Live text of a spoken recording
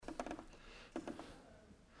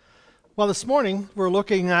Well, this morning we're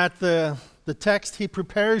looking at the text, He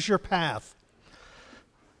prepares your path.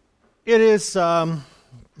 It is, I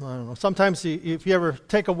don't know, sometimes if you ever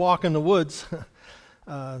take a walk in the woods,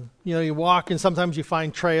 you walk and sometimes you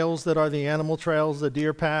find trails that are the animal trails, the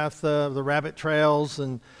deer path, the rabbit trails,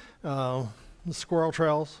 and the squirrel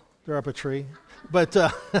trails. They're up a tree. But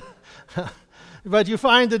but you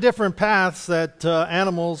find the different paths that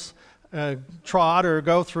animals trot or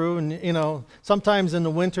go through, and sometimes in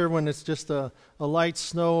the winter when it's just a light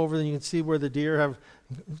snow over, you can see where the deer have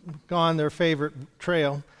gone their favorite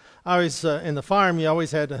trail. I always in the farm, you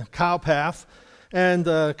always had a cow path, and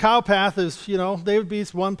the cow path is, they would be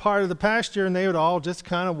one part of the pasture, and they would all just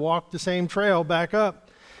kind of walk the same trail back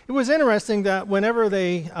up. It was interesting that whenever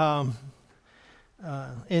they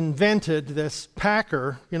invented this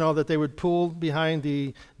packer, that they would pull behind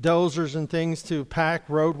the dozers and things to pack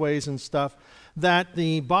roadways and stuff, that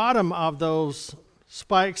the bottom of those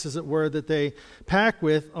spikes, as it were, that they pack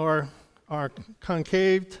with are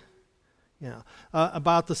concaved,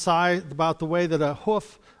 about the size, about the way that a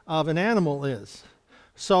hoof of an animal is,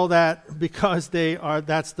 so that because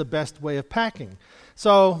that's the best way of packing.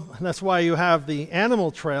 So that's why you have the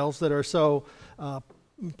animal trails that are so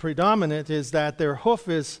predominant, is that their hoof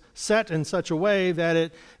is set in such a way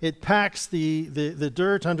that it packs the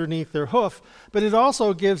dirt underneath their hoof, but it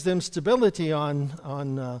also gives them stability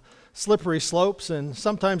on slippery slopes. And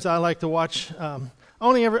sometimes I like to watch, I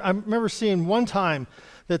remember seeing one time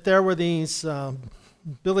that there were these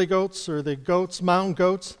billy goats, or the goats, mountain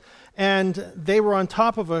goats, and they were on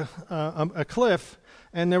top of a cliff,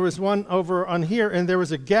 and there was one over on here, and there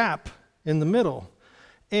was a gap in the middle.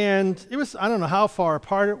 And it was, I don't know how far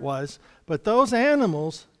apart it was, but those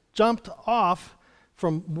animals jumped off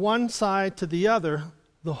from one side to the other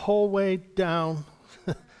the whole way down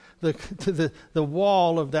to the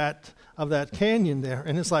wall of that canyon there.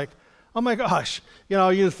 And it's like, oh my gosh,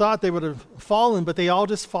 you thought they would have fallen, but they all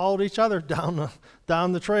just followed each other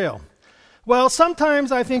down the trail. Well,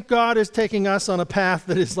 sometimes I think God is taking us on a path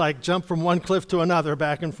that is like jump from one cliff to another,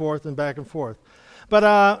 back and forth and back and forth.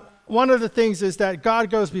 But one of the things is that God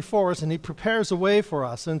goes before us and He prepares a way for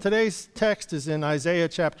us. And today's text is in Isaiah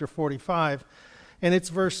chapter 45, and it's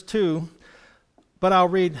verse 2, but I'll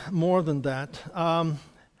read more than that.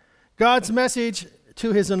 God's message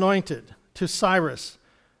to His anointed, to Cyrus,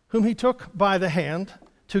 whom He took by the hand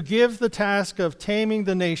to give the task of taming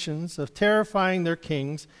the nations, of terrifying their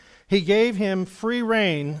kings. He gave him free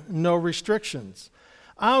rein, no restrictions.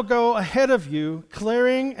 I'll go ahead of you,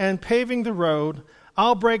 clearing and paving the road.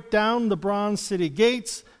 I'll break down the bronze city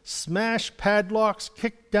gates, smash padlocks,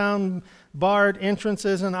 kick down barred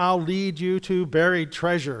entrances, and I'll lead you to buried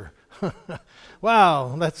treasure.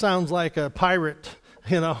 Wow, that sounds like a pirate,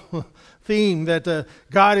 theme, that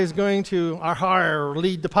God is going to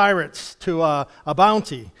lead the pirates to a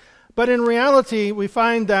bounty. But in reality, we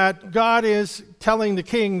find that God is telling the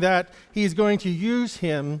king that He's going to use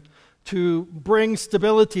him to bring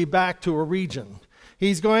stability back to a region.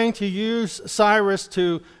 He's going to use Cyrus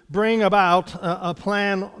to bring about a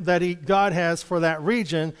plan that God has for that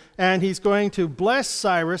region, and He's going to bless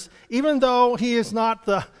Cyrus, even though he is not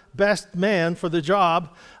the best man for the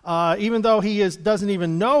job, even though he doesn't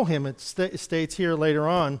even know him, it states here later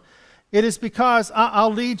on. It is because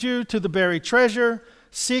I'll lead you to the buried treasure,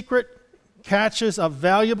 secret catches of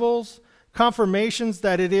valuables, confirmations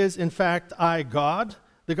that it is, in fact, I, God,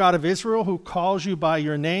 the God of Israel, who calls you by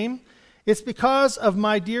your name. It's because of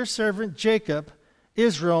my dear servant Jacob,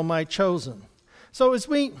 Israel, my chosen. So as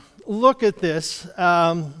we look at this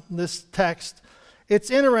text,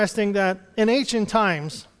 it's interesting that in ancient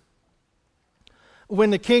times,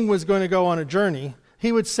 when the king was going to go on a journey,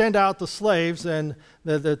 he would send out the slaves, and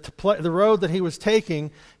the road that he was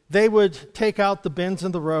taking, they would take out the bends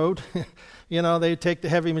in the road. They'd take the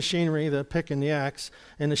heavy machinery, the pick and the axe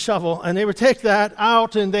and the shovel, and they would take that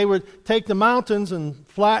out, and they would take the mountains and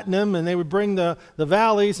flatten them, and they would bring the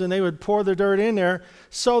valleys, and they would pour the dirt in there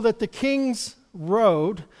so that the king's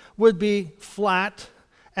road would be flat,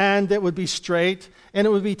 and it would be straight, and it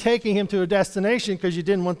would be taking him to a destination, because you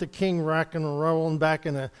didn't want the king rocking and rolling back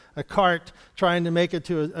in a cart trying to make it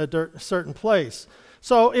to a certain place.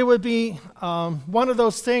 So it would be one of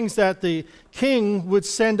those things that the king would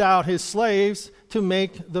send out his slaves to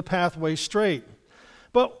make the pathway straight.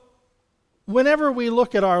 But whenever we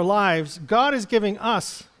look at our lives, God is giving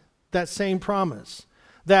us that same promise,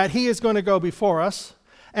 that He is going to go before us,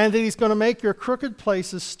 and that He's going to make your crooked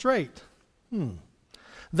places straight.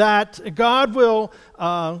 That God will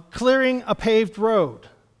clearing a paved road.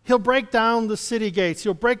 He'll break down the city gates.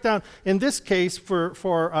 He'll break down, in this case for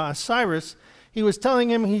Cyrus, He was telling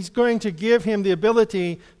him he's going to give him the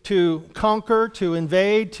ability to conquer, to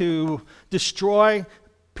invade, to destroy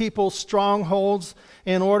people's strongholds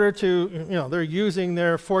in order to, they're using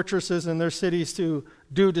their fortresses and their cities to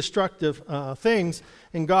do destructive things.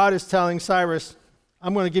 And God is telling Cyrus,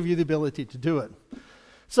 I'm going to give you the ability to do it.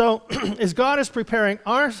 So as God is preparing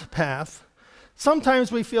our path,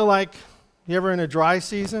 sometimes we feel like, you ever in a dry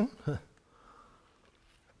season? You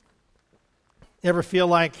ever feel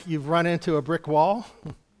like you've run into a brick wall?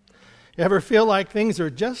 You ever feel like things are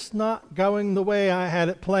just not going the way I had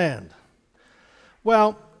it planned?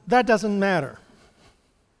 Well, that doesn't matter.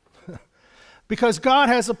 Because God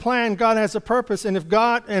has a plan, God has a purpose,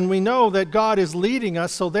 and we know that God is leading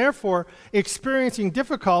us, so therefore experiencing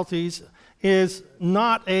difficulties is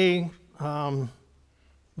not a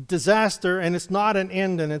disaster, and it's not an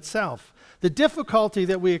end in itself. The difficulty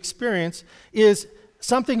that we experience is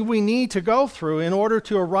something we need to go through in order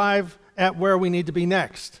to arrive at where we need to be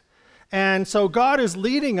next. And so God is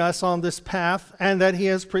leading us on this path, and that he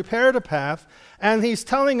has prepared a path, and he's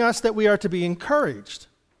telling us that we are to be encouraged.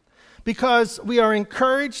 Because we are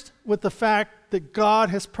encouraged with the fact that God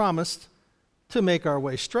has promised to make our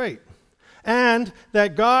way straight. And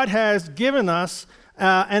that God has given us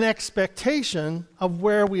an expectation of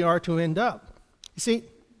where we are to end up. You see,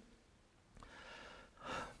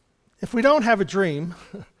 if we don't have a dream,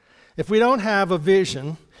 if we don't have a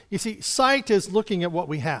vision, you see, sight is looking at what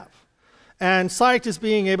we have. And sight is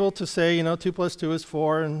being able to say, 2 plus 2 is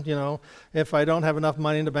 4, and, if I don't have enough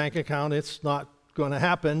money in the bank account, it's not going to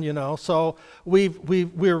happen, So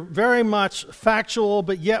we're very much factual,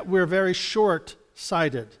 but yet we're very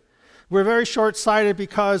short-sighted. We're very short-sighted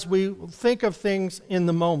because we think of things in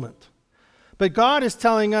the moment. But God is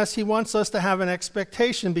telling us he wants us to have an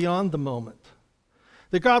expectation beyond the moment.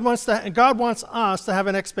 That God wants us to have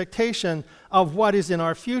an expectation of what is in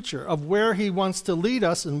our future, of where he wants to lead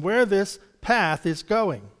us and where this path is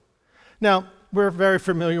going. Now, we're very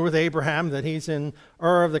familiar with Abraham, that he's in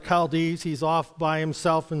Ur of the Chaldees. He's off by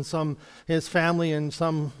himself and his family in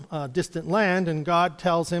some distant land, and God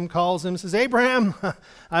calls him, says, Abraham,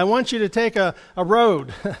 I want you to take a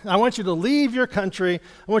road. I want you to leave your country.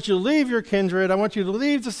 I want you to leave your kindred. I want you to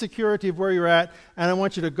leave the security of where you're at, and I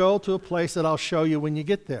want you to go to a place that I'll show you when you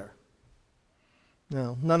get there.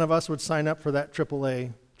 Now, none of us would sign up for that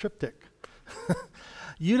AAA triptych.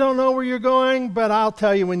 You don't know where you're going, but I'll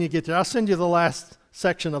tell you when you get there. I'll send you the last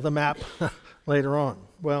section of the map later on.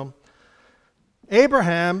 Well,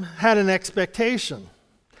 Abraham had an expectation,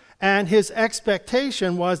 and his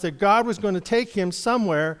expectation was that God was going to take him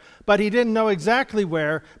somewhere, but he didn't know exactly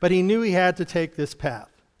where, but he knew he had to take this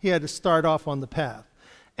path. He had to start off on the path.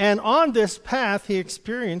 And on this path, he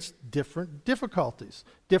experienced different difficulties,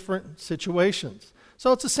 different situations.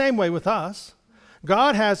 So it's the same way with us.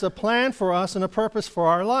 God has a plan for us and a purpose for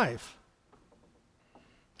our life.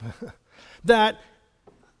 That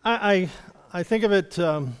I think of it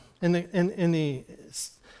in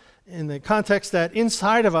the context that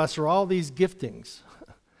inside of us are all these giftings,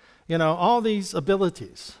 all these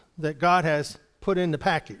abilities that God has put in the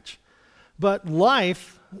package. But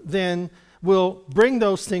life then will bring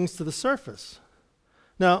those things to the surface.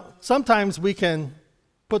 Now, sometimes we can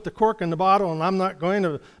put the cork in the bottle, and I'm not going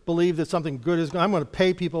to believe that something good is going. I'm going to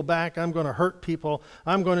pay people back. I'm going to hurt people.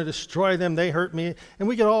 I'm going to destroy them. They hurt me. And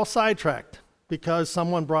we get all sidetracked because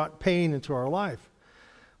someone brought pain into our life.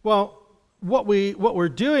 Well, what we're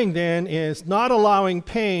doing then is not allowing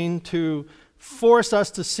pain to force us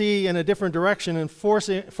to see in a different direction and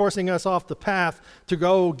forcing us off the path to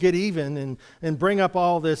go get even and bring up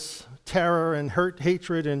all this terror and hurt,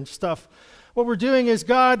 hatred and stuff. What we're doing is,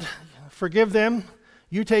 God, forgive them.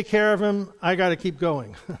 You take care of him, I got to keep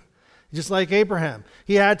going. Just like Abraham.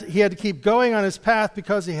 He had to keep going on his path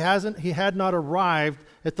because he had not arrived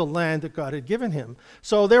at the land that God had given him.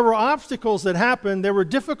 So there were obstacles that happened, there were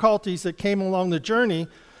difficulties that came along the journey,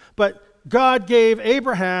 but God gave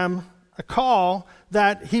Abraham a call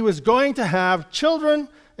that he was going to have children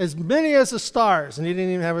as many as the stars, and he didn't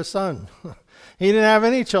even have a son. He didn't have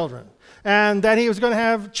any children. And that he was going to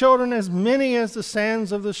have children as many as the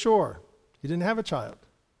sands of the shore. He didn't have a child.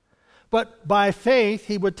 But by faith,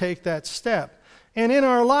 he would take that step. And in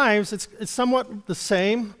our lives, it's somewhat the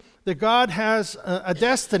same, that God has a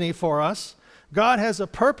destiny for us. God has a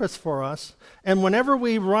purpose for us. And whenever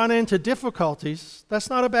we run into difficulties, that's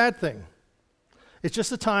not a bad thing. It's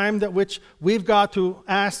just a time that which we've got to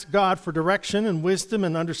ask God for direction and wisdom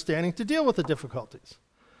and understanding to deal with the difficulties.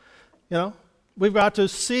 We've got to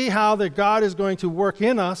see how that God is going to work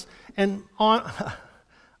in us. And I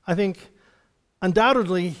think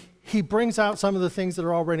undoubtedly, he brings out some of the things that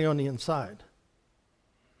are already on the inside.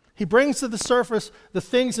 He brings to the surface the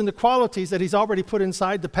things and the qualities that he's already put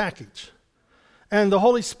inside the package. And the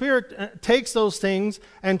Holy Spirit takes those things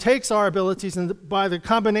and takes our abilities, and by the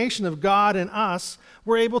combination of God and us,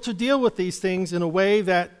 we're able to deal with these things in a way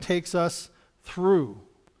that takes us through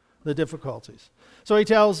the difficulties. So he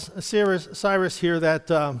tells Cyrus here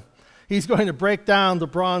that he's going to break down the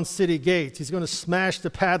bronze city gates. He's going to smash the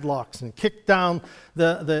padlocks and kick down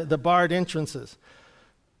the barred entrances.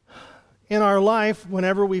 In our life,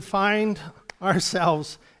 whenever we find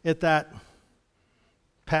ourselves at that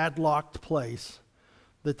padlocked place,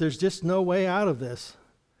 that there's just no way out of this,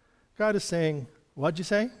 God is saying, what'd you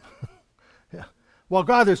say? Yeah. Well,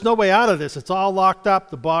 God, there's no way out of this. It's all locked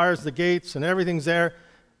up, the bars, the gates, and everything's there.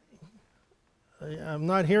 I'm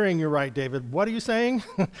not hearing you right, David. What are you saying?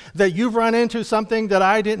 That you've run into something that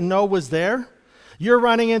I didn't know was there? You're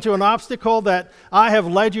running into an obstacle that I have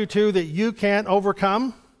led you to that you can't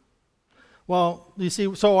overcome? Well, you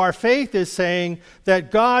see, so our faith is saying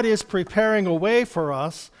that God is preparing a way for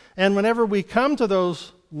us, and whenever we come to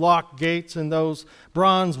those locked gates and those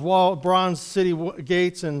bronze city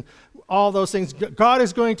gates and all those things, God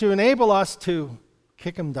is going to enable us to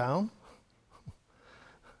kick them down.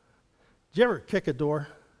 Did you ever kick a door?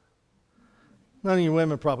 None of you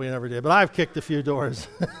women probably never did, but I've kicked a few doors.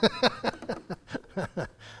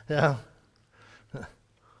 Yeah.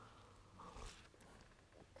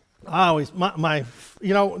 I always,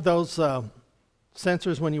 you know, those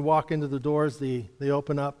sensors when you walk into the doors, they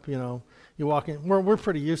open up, you know, you walk in. We're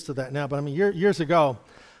pretty used to that now, but I mean, years ago,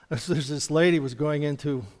 there's this lady was going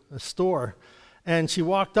into a store, and she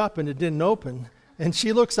walked up and it didn't open, and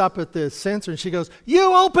she looks up at the sensor and she goes,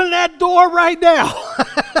 "You open that door right now."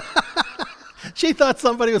 She thought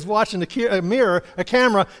somebody was watching a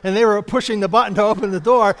camera, and they were pushing the button to open the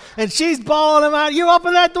door, and she's bawling them out, "You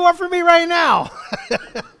open that door for me right now."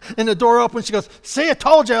 And the door opens, she goes, "See, I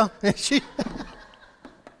told you." And she,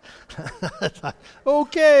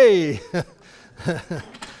 okay.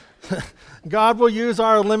 God will use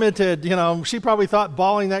our limited, you know, she probably thought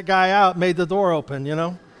bawling that guy out made the door open, you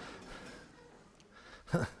know.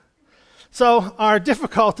 So our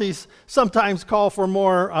difficulties sometimes call for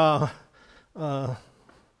more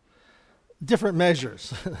different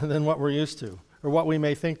measures than what we're used to, or what we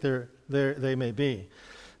may think they may be.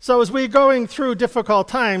 So as we're going through difficult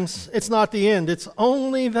times, it's not the end, it's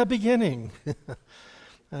only the beginning.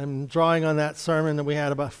 I'm drawing on that sermon that we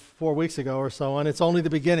had about 4 weeks ago or so, and it's only the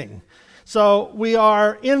beginning. So we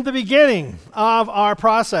are in the beginning of our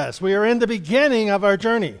process. We are in the beginning of our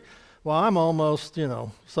journey. Well, I'm almost, you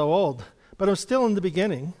know, so old, but I'm still in the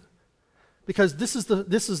beginning. Because this is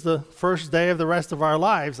the first day of the rest of our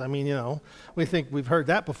lives. I mean, you know, we think we've heard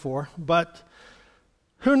that before, but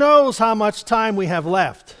who knows how much time we have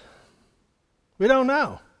left? We don't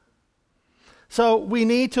know. So we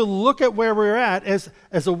need to look at where we're at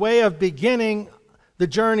as a way of beginning the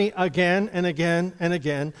journey again and again and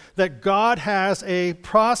again, that God has a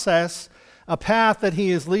process, a path that he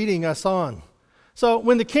is leading us on. So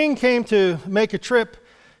when the king came to make a trip,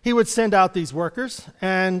 he would send out these workers,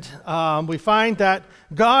 and we find that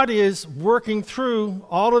God is working through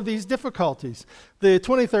all of these difficulties. The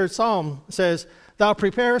 23rd Psalm says, "Thou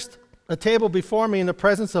preparest a table before me in the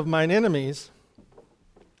presence of mine enemies.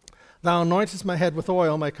 Thou anointest my head with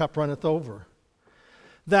oil, my cup runneth over."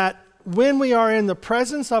 That when we are in the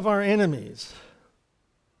presence of our enemies,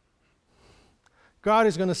 God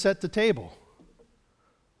is going to set the table.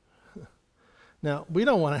 Now, we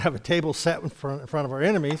don't want to have a table set in front of our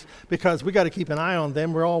enemies, because we got to keep an eye on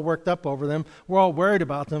them. We're all worked up over them. We're all worried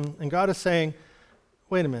about them. And God is saying,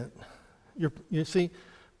 wait a minute. You see,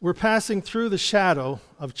 we're passing through the shadow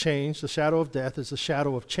of change. The shadow of death is the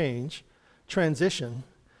shadow of change, transition.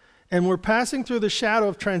 And we're passing through the shadow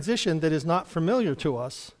of transition that is not familiar to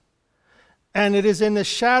us. And it is in the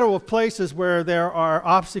shadow of places where there are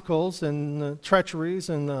obstacles and treacheries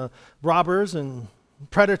and robbers and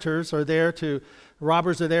predators are there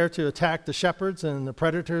robbers are there to attack the shepherds, and the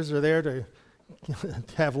predators are there to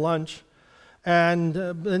have lunch. And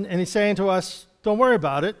he's saying to us, don't worry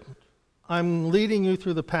about it. I'm leading you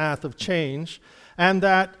through the path of change, and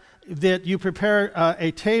that you prepare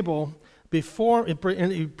a table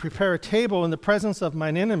you prepare a table in the presence of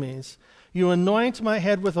mine enemies. You anoint my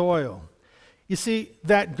head with oil. You see,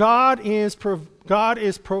 that God is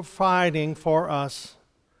providing for us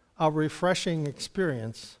a refreshing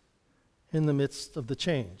experience in the midst of the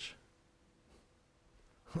change.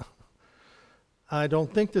 I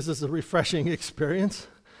don't think this is a refreshing experience,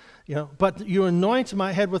 you know, but you anoint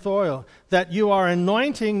my head with oil, that you are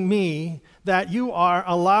anointing me, that you are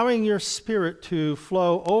allowing your Spirit to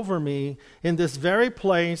flow over me in this very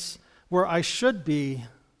place where I should be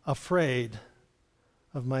afraid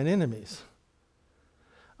of mine enemies.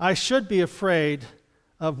 I should be afraid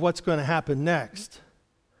of what's going to happen next.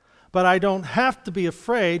 But I don't have to be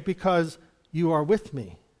afraid because you are with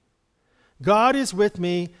me. God is with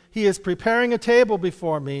me. He is preparing a table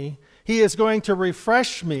before me. He is going to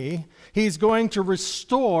refresh me. He's going to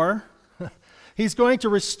restore. He's going to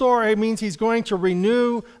restore. It means he's going to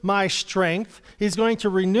renew my strength. He's going to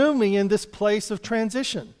renew me in this place of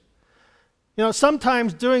transition. You know,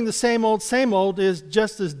 sometimes doing the same old is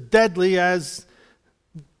just as deadly as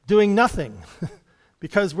doing nothing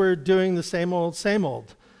because we're doing the same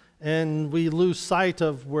old, and we lose sight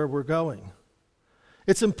of where we're going.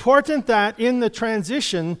 It's important that in the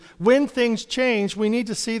transition, when things change, we need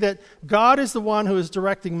to see that God is the one who is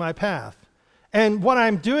directing my path. And what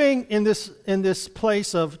I'm doing in this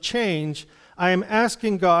place of change, I am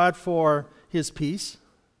asking God for his peace.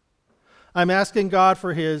 I'm asking God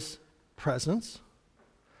for his presence.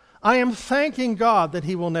 I am thanking God that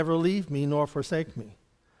he will never leave me nor forsake me.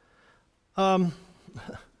 Over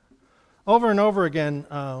and over again,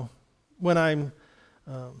 when I'm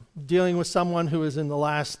dealing with someone who is in the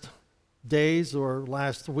last days or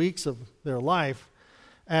last weeks of their life,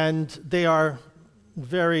 and they are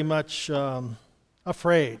very much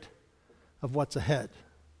afraid of what's ahead.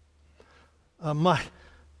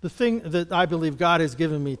 The thing that I believe God has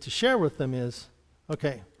given me to share with them is,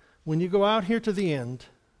 okay, when you go out here to the end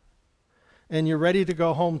and you're ready to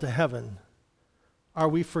go home to heaven, are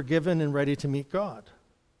we forgiven and ready to meet God?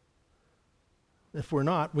 If we're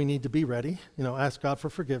not, we need to be ready. Ask God for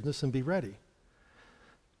forgiveness and be ready.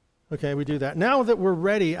 Okay, we do that. Now that we're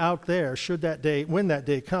ready out there, when that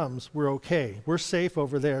day comes, we're okay. We're safe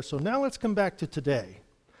over there. So now let's come back to today.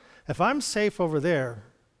 If I'm safe over there,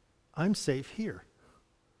 I'm safe here.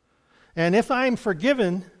 And if I'm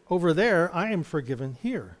forgiven over there, I am forgiven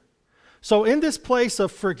here. So in this place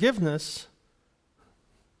of forgiveness,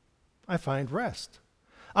 I find rest.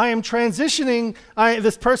 I am transitioning.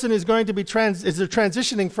 This person is going to be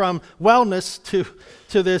transitioning from wellness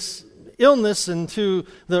to this illness and to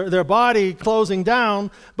their body closing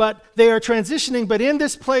down. But they are transitioning. But in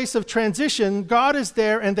this place of transition, God is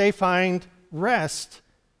there and they find rest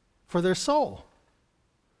for their soul.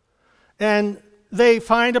 And they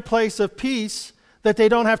find a place of peace that they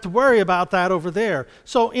don't have to worry about that over there.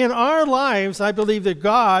 So in our lives, I believe that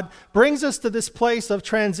God brings us to this place of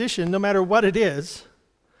transition, no matter what it is.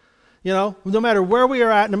 No matter where we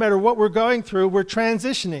are at, no matter what we're going through, we're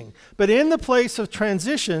transitioning. But in the place of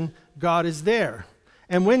transition, God is there.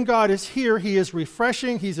 And when God is here, he is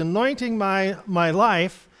refreshing, he's anointing my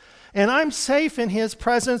life, and I'm safe in his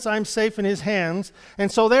presence, I'm safe in his hands.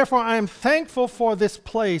 And so therefore, I'm thankful for this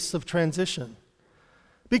place of transition.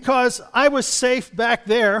 Because I was safe back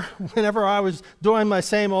there whenever I was doing my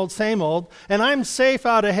same old, and I'm safe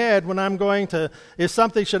out ahead when I'm going to, if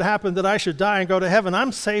something should happen that I should die and go to heaven,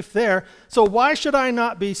 I'm safe there. So why should I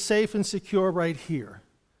not be safe and secure right here?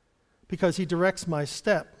 Because he directs my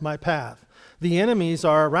step, my path. The enemies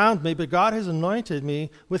are around me, but God has anointed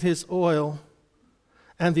me with his oil,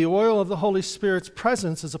 and the oil of the Holy Spirit's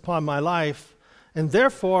presence is upon my life, and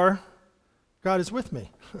therefore, God is with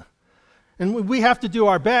me. And we have to do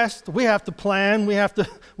our best. We have to plan. We have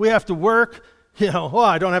to work.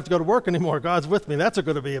 I don't have to go to work anymore. God's with me. That's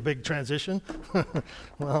going to be a big transition.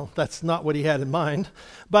 Well, that's not what he had in mind.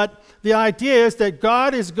 But the idea is that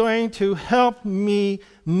God is going to help me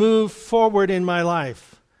move forward in my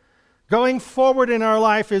life. Going forward in our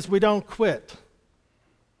life is we don't quit.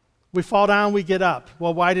 We fall down, we get up.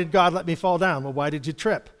 Well, why did God let me fall down? Well, why did you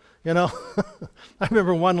trip? I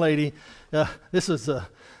remember one lady, this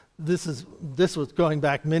was going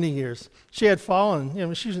back many years. She had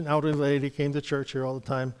fallen. She's an elderly lady, came to church here all the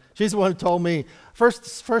time. She's the one who told me, first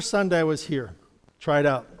Sunday I was here, tried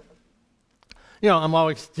out. I'm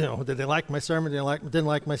always, did they like my sermon? Didn't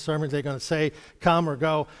like my sermon? They're going to say, come or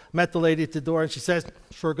go. Met the lady at the door, and she says,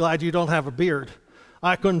 sure glad you don't have a beard.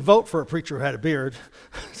 I couldn't vote for a preacher who had a beard.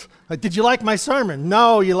 Did you like my sermon?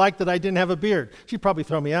 No, you liked that I didn't have a beard. She'd probably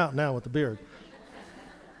throw me out now with the beard.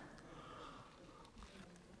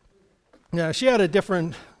 Yeah, she had a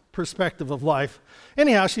different perspective of life.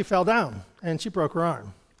 Anyhow, she fell down, and she broke her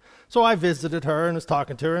arm. So I visited her and was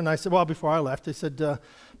talking to her, and I said, well, before I left, I said,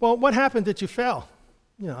 well, what happened that you fell?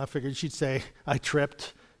 I figured she'd say, I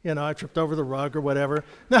tripped. I tripped over the rug or whatever.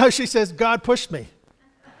 No, she says, God pushed me.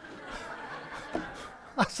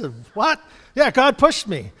 I said, what? Yeah, God pushed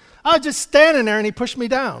me. I was just standing there, and he pushed me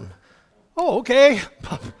down. Oh, okay.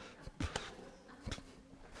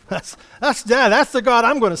 That's the God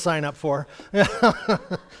I'm going to sign up for.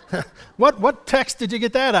 What text did you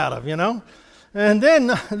get that out of, And then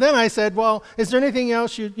I said, well, is there anything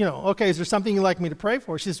else okay, is there something you'd like me to pray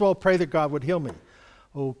for? She says, well, pray that God would heal me.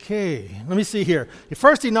 Okay, let me see here.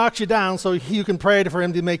 First, he knocks you down so you can pray for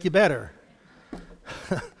him to make you better.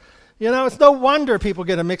 It's no wonder people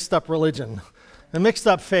get a mixed up religion, a mixed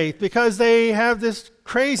up faith, because they have this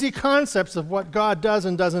crazy concepts of what God does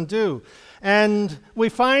and doesn't do. And we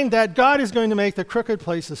find that God is going to make the crooked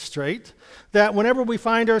places straight, that whenever we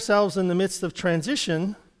find ourselves in the midst of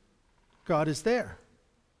transition, God is there.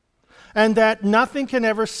 And that nothing can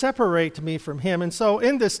ever separate me from him. And so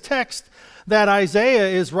in this text that Isaiah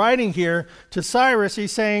is writing here to Cyrus,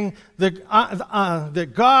 he's saying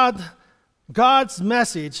that God's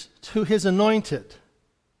message to his anointed.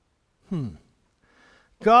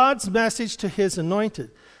 God's message to his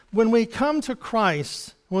anointed. When we come to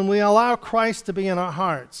Christ, when we allow Christ to be in our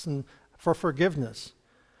hearts and for forgiveness,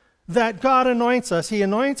 that God anoints us. He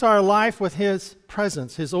anoints our life with his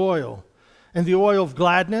presence, his oil, and the oil of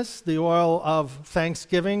gladness, the oil of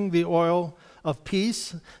thanksgiving, the oil of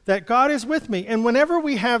peace, that God is with me. And whenever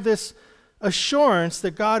we have this assurance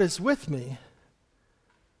that God is with me,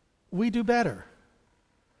 we do better.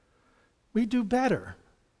 We do better.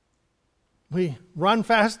 We run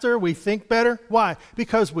faster, we think better. Why?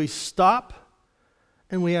 Because we stop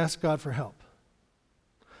and we ask God for help.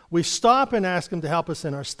 We stop and ask him to help us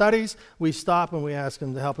in our studies. We stop and we ask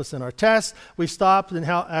him to help us in our tests. We stop and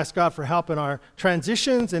ask God for help in our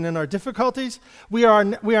transitions and in our difficulties. We're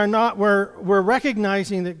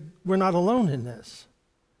recognizing that we're not alone in this.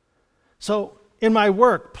 So in my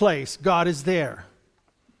workplace, God is there.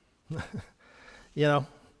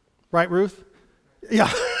 Right, Ruth?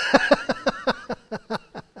 Yeah.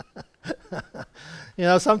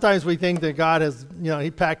 Sometimes we think that God has, he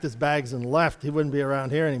packed his bags and left. He wouldn't be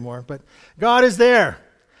around here anymore. But God is there.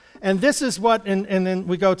 And this is what, and then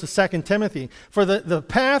we go to 2 Timothy. For the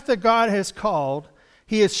path that God has called,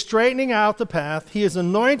 he is straightening out the path. He is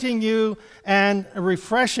anointing you and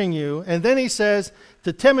refreshing you. And then he says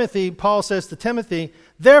to Timothy, Paul says to Timothy,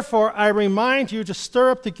 therefore I remind you to stir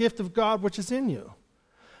up the gift of God which is in you.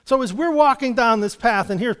 So as we're walking down this path,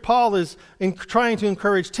 and here Paul is trying to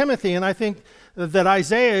encourage Timothy, and I think that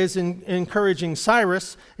Isaiah is encouraging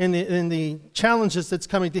Cyrus in the challenges that's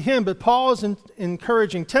coming to him, but Paul is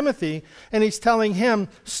encouraging Timothy, and he's telling him,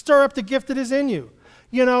 stir up the gift that is in you.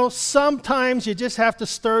 Sometimes you just have to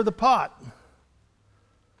stir the pot.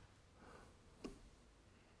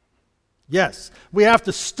 Yes, we have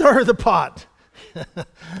to stir the pot.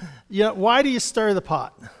 Why do you stir the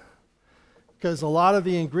pot? Because a lot of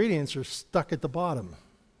the ingredients are stuck at the bottom.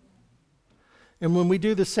 And when we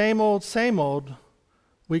do the same old,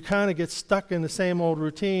 we kind of get stuck in the same old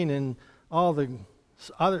routine, and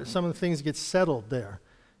some of the things get settled there.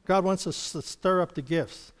 God wants us to stir up the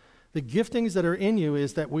gifts. The giftings that are in you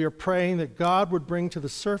is that we are praying that God would bring to the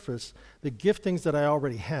surface the giftings that I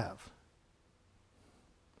already have.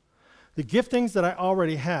 The giftings that I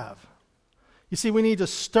already have. You see, we need to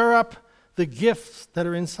stir up the gifts that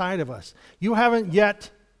are inside of us. You haven't yet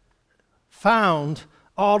found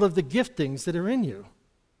all of the giftings that are in you.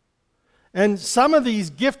 And some of these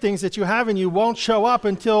giftings that you have in you won't show up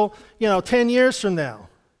until, 10 years from now.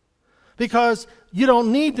 Because you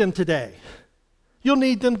don't need them today. You'll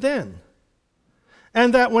need them then.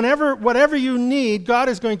 And that whatever you need, God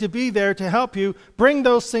is going to be there to help you bring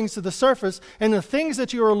those things to the surface. And the things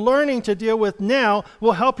that you are learning to deal with now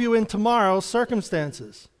will help you in tomorrow's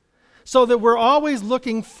circumstances. So that we're always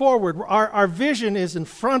looking forward. Our vision is in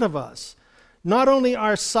front of us. Not only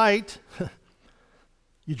our sight.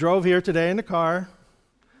 You drove here today in the car.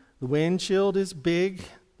 The windshield is big.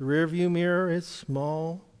 The rear view mirror is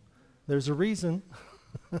small. There's a reason.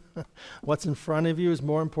 What's in front of you is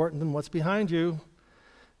more important than what's behind you.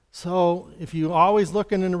 So if you always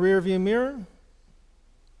looking in the rear view mirror,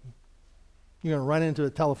 you're going to run into a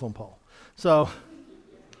telephone pole. So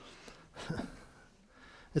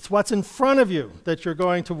it's what's in front of you that you're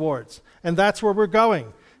going towards. And that's where we're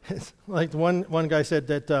going. It's like one guy said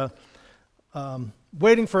that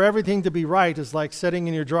waiting for everything to be right is like sitting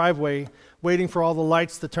in your driveway waiting for all the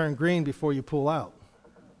lights to turn green before you pull out.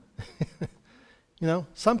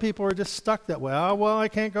 Some people are just stuck that way. Oh, well, I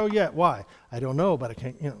can't go yet. Why? I don't know, but I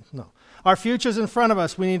can't, no. Our future's in front of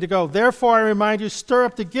us. We need to go. Therefore, I remind you, stir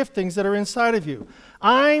up the giftings that are inside of you.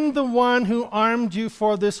 I'm the one who armed you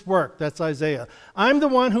for this work. That's Isaiah. I'm the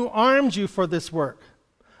one who armed you for this work.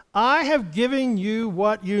 I have given you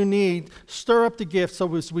what you need. Stir up the gifts.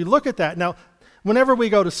 So as we look at that, now, whenever we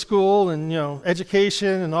go to school and,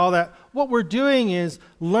 education and all that, what we're doing is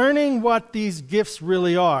learning what these gifts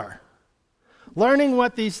really are. Learning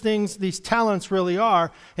what these things, these talents really are,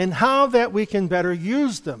 and how that we can better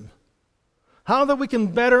use them. How that we can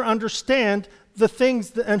better understand the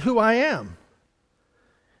things and who I am.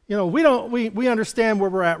 You know, we understand where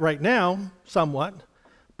we're at right now, somewhat,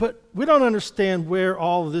 but we don't understand where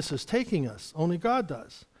all of this is taking us. Only God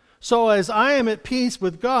does. So as I am at peace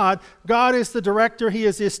with God, God is the director. He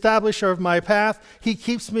is the establisher of my path. He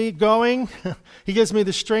keeps me going. He gives me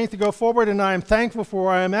the strength to go forward, and I am thankful for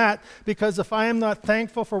where I am at, because if I am not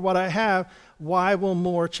thankful for what I have, why will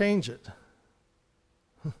more change it?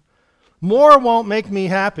 More won't make me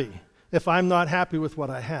happy if I'm not happy with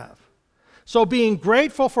what I have. So being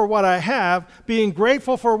grateful for what I have, being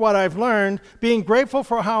grateful for what I've learned, being grateful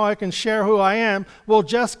for how I can share who I am, will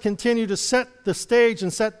just continue to set the stage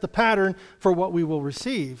and set the pattern for what we will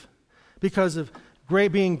receive. Because of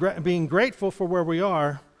being grateful for where we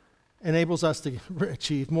are enables us to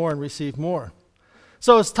achieve more and receive more.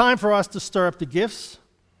 So it's time for us to stir up the gifts,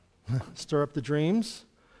 stir up the dreams,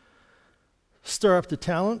 stir up the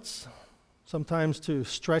talents, sometimes to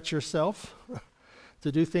stretch yourself,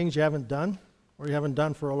 to do things you haven't done or you haven't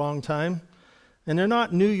done for a long time. And they're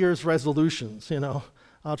not New Year's resolutions, you know.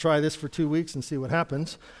 I'll try this for 2 weeks and see what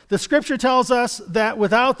happens. The scripture tells us that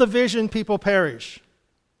without the vision, people perish.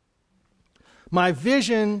 My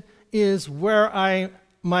vision is where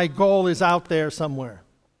my goal is out there somewhere.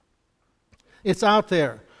 It's out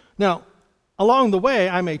there. Now, along the way,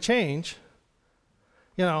 I may change.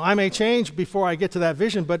 You know, I may change before I get to that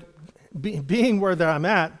vision, but being where I'm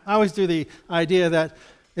at, I always do the idea that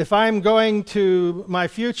if I'm going to my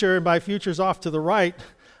future and my future's off to the right,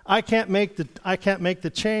 I can't make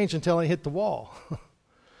the change until I hit the wall.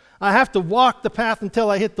 I have to walk the path until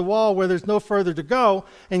I hit the wall where there's no further to go,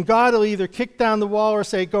 and God will either kick down the wall or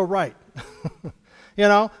say, go right. You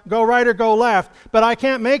know, go right or go left. But I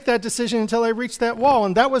can't make that decision until I reach that wall.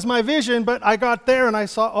 And that was my vision, but I got there and I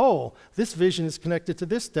saw, oh, this vision is connected to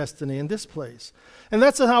this destiny in this place. And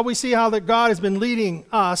that's how we see how that God has been leading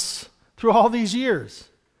us through all these years.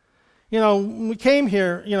 You know, when we came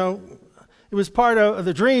here, you know, it was part of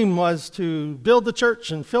the dream was to build the church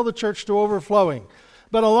and fill the church to overflowing.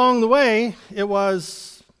 But along the way, it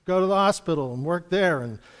was go to the hospital and work there,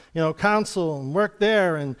 and, you know, counsel and work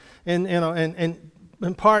there, and you know, and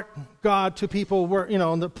impart God to people where, you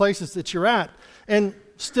know, in the places that you're at. And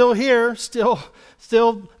still here, still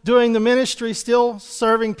doing the ministry, still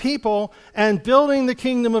serving people, and building the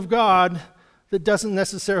kingdom of God that doesn't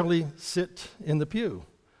necessarily sit in the pew.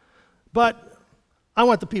 But I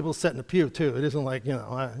want the people to sit in the pew too. It isn't like,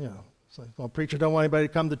 it's like, well, preacher don't want anybody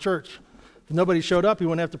to come to church. If nobody showed up, he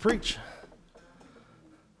wouldn't have to preach.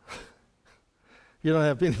 You don't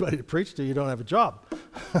have anybody to preach to, you don't have a job.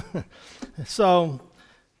 So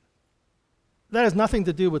that has nothing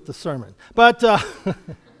to do with the sermon. But,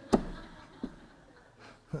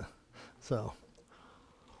 so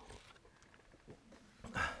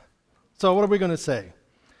what are we going to say?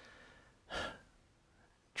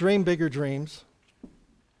 Dream bigger dreams.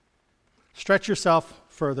 Stretch yourself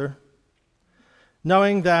further,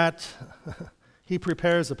 knowing that he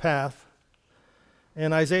prepares a path.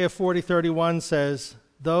 And Isaiah 40:31 says,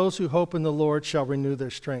 those who hope in the Lord shall renew their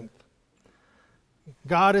strength.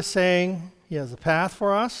 God is saying he has a path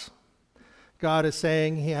for us. God is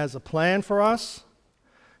saying he has a plan for us.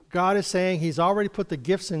 God is saying he's already put the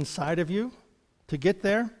gifts inside of you to get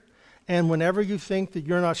there. And whenever you think that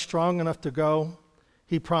you're not strong enough to go,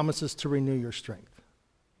 he promises to renew your strength.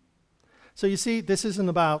 So you see, this isn't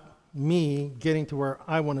about me getting to where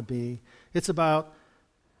I want to be. It's about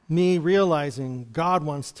me realizing God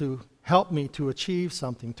wants to help me to achieve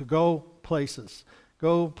something, to go places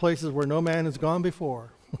where no man has gone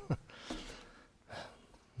before.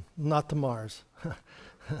 Not to Mars.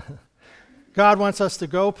 God wants us to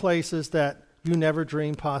go places that you never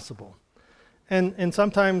dreamed possible. And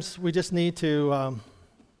sometimes we just need to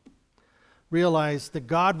realize that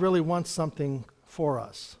God really wants something for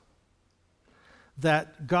us.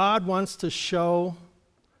 That God wants to show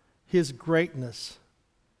his greatness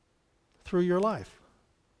through your life.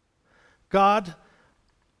 God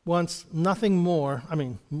wants nothing more,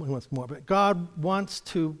 he wants more, but God wants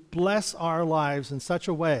to bless our lives in such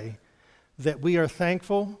a way that we are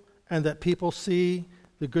thankful and that people see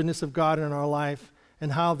the goodness of God in our life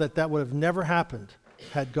and how that would have never happened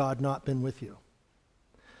had God not been with you.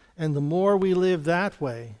 And the more we live that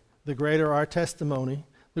way, the greater our testimony,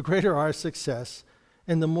 the greater our success,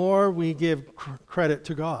 and the more we give credit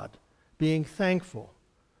to God, being thankful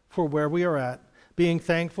for where we are at, being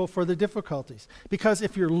thankful for the difficulties. Because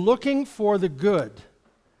if you're looking for the good,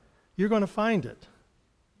 you're going to find it.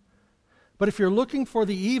 But if you're looking for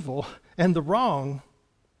the evil and the wrong,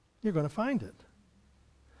 you're going to find it.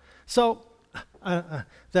 So,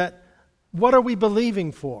 what are we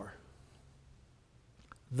believing for?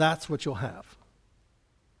 that's what you'll have.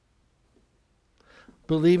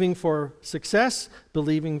 Believing for success,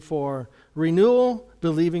 believing for renewal,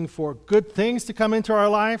 believing for good things to come into our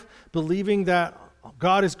life, believing that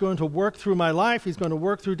God is going to work through my life. He's going to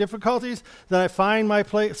work through difficulties, that I find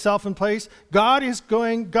myself in place. God is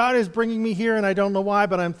bringing me here, and I don't know why,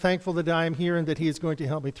 but I'm thankful that I am here and that He is going to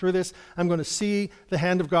help me through this. I'm going to see the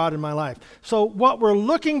hand of God in my life. So what we're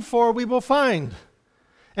looking for, we will find.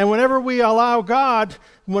 And whenever we allow God,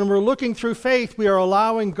 when we're looking through faith, we are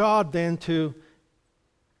allowing God then to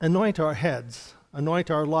anoint our heads,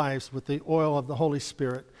 anoint our lives with the oil of the Holy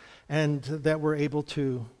Spirit, and that we're able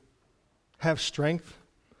to have strength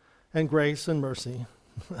and grace and mercy.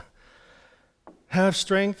 Have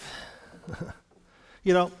strength.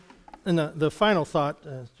 And the final thought,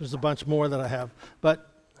 there's a bunch more that I have,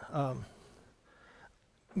 but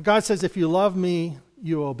God says, if you love me,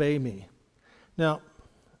 you obey me. Now,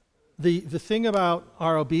 the thing about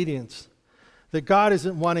our obedience, that God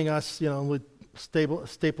isn't wanting us, we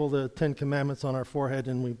staple the 10 Commandments on our forehead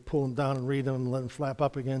and we pull them down and read them and let them flap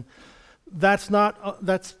up again. God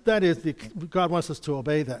wants us to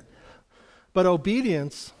obey that. But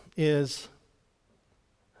obedience is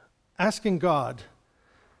asking God.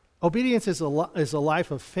 Obedience is a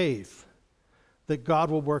life of faith that God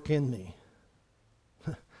will work in me.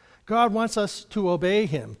 God wants us to obey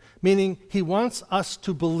Him, meaning He wants us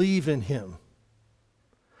to believe in Him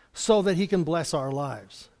so that He can bless our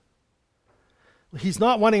lives. He's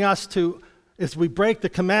not wanting us to, as we break the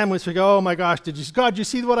commandments, we go, oh my gosh, God, you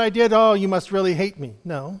see what I did? Oh, you must really hate me.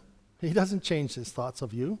 No, He doesn't change His thoughts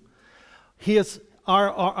of you.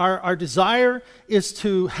 Our desire is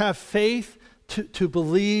to have faith, to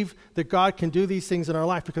believe that God can do these things in our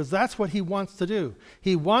life, because that's what He wants to do.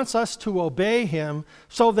 He wants us to obey Him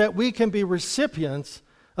so that we can be recipients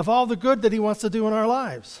of all the good that He wants to do in our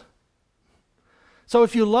lives. So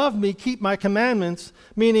if you love me, keep my commandments,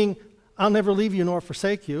 meaning I'll never leave you nor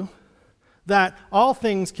forsake you, that all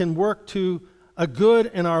things can work to a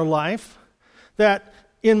good in our life, that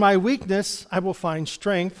in my weakness I will find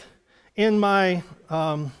strength, in my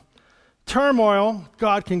turmoil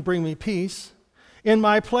God can bring me peace, in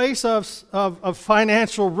my place of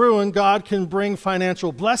financial ruin God can bring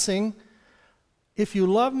financial blessing. If you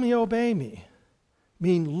love me, obey me.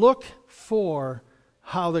 Look for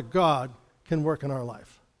how that God can work in our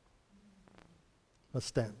life. Let's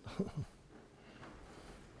stand.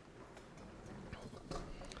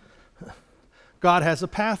 God has a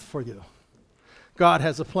path for you. God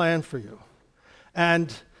has a plan for you.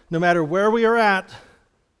 And no matter where we are at,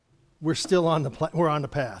 we're still on the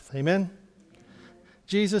path. Amen?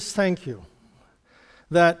 Jesus, thank you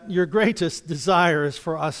that your greatest desire is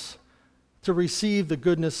for us to receive the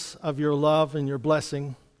goodness of your love and your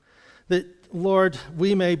blessing. That, Lord,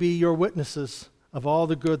 we may be your witnesses of all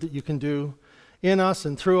the good that you can do in us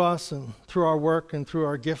and through our work and through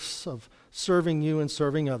our gifts of serving you and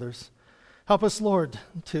serving others. Help us, Lord,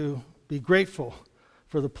 to be grateful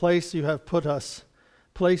for the place you have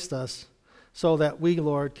placed us, so that we,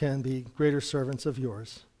 Lord, can be greater servants of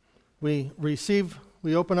yours. We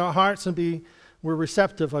open our hearts and we're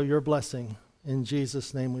receptive of your blessing. In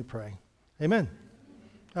Jesus' name we pray. Amen.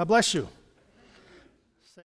 God bless you.